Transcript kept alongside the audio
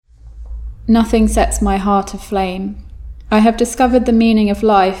Nothing sets my heart aflame. I have discovered the meaning of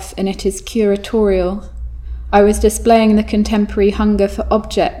life, and it is curatorial. I was displaying the contemporary hunger for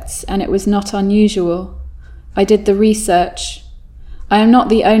objects, and it was not unusual. I did the research. I am not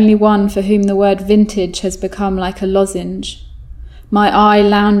the only one for whom the word vintage has become like a lozenge. My eye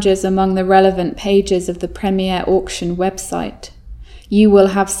lounges among the relevant pages of the Premier Auction website. You will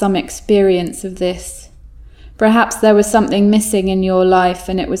have some experience of this. Perhaps there was something missing in your life,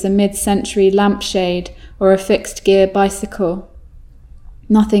 and it was a mid-century lampshade or a fixed-gear bicycle.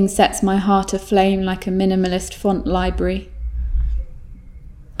 Nothing sets my heart aflame like a minimalist font library.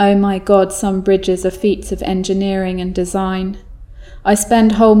 Oh my God, some bridges are feats of engineering and design. I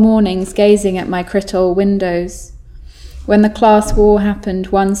spend whole mornings gazing at my Crittol windows. When the class war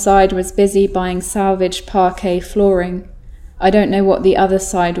happened, one side was busy buying salvaged parquet flooring. I don't know what the other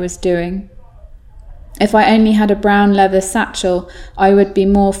side was doing. If I only had a brown leather satchel, I would be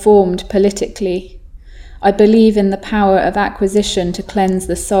more formed politically. I believe in the power of acquisition to cleanse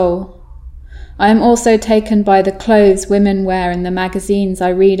the soul. I am also taken by the clothes women wear in the magazines I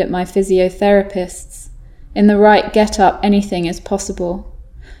read at my physiotherapist's. In the right get-up, anything is possible.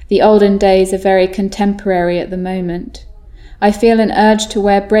 The olden days are very contemporary at the moment. I feel an urge to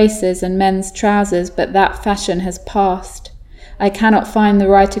wear braces and men's trousers, but that fashion has passed. I cannot find the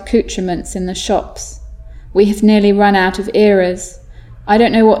right accoutrements in the shops. We have nearly run out of eras. I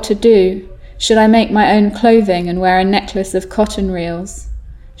don't know what to do. Should I make my own clothing and wear a necklace of cotton reels?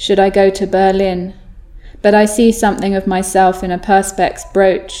 Should I go to Berlin? But I see something of myself in a perspex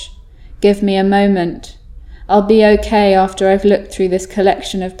brooch. Give me a moment. I'll be okay after I've looked through this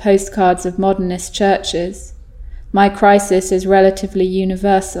collection of postcards of modernist churches. My crisis is relatively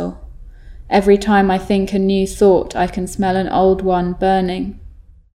universal. Every time I think a new thought, I can smell an old one burning.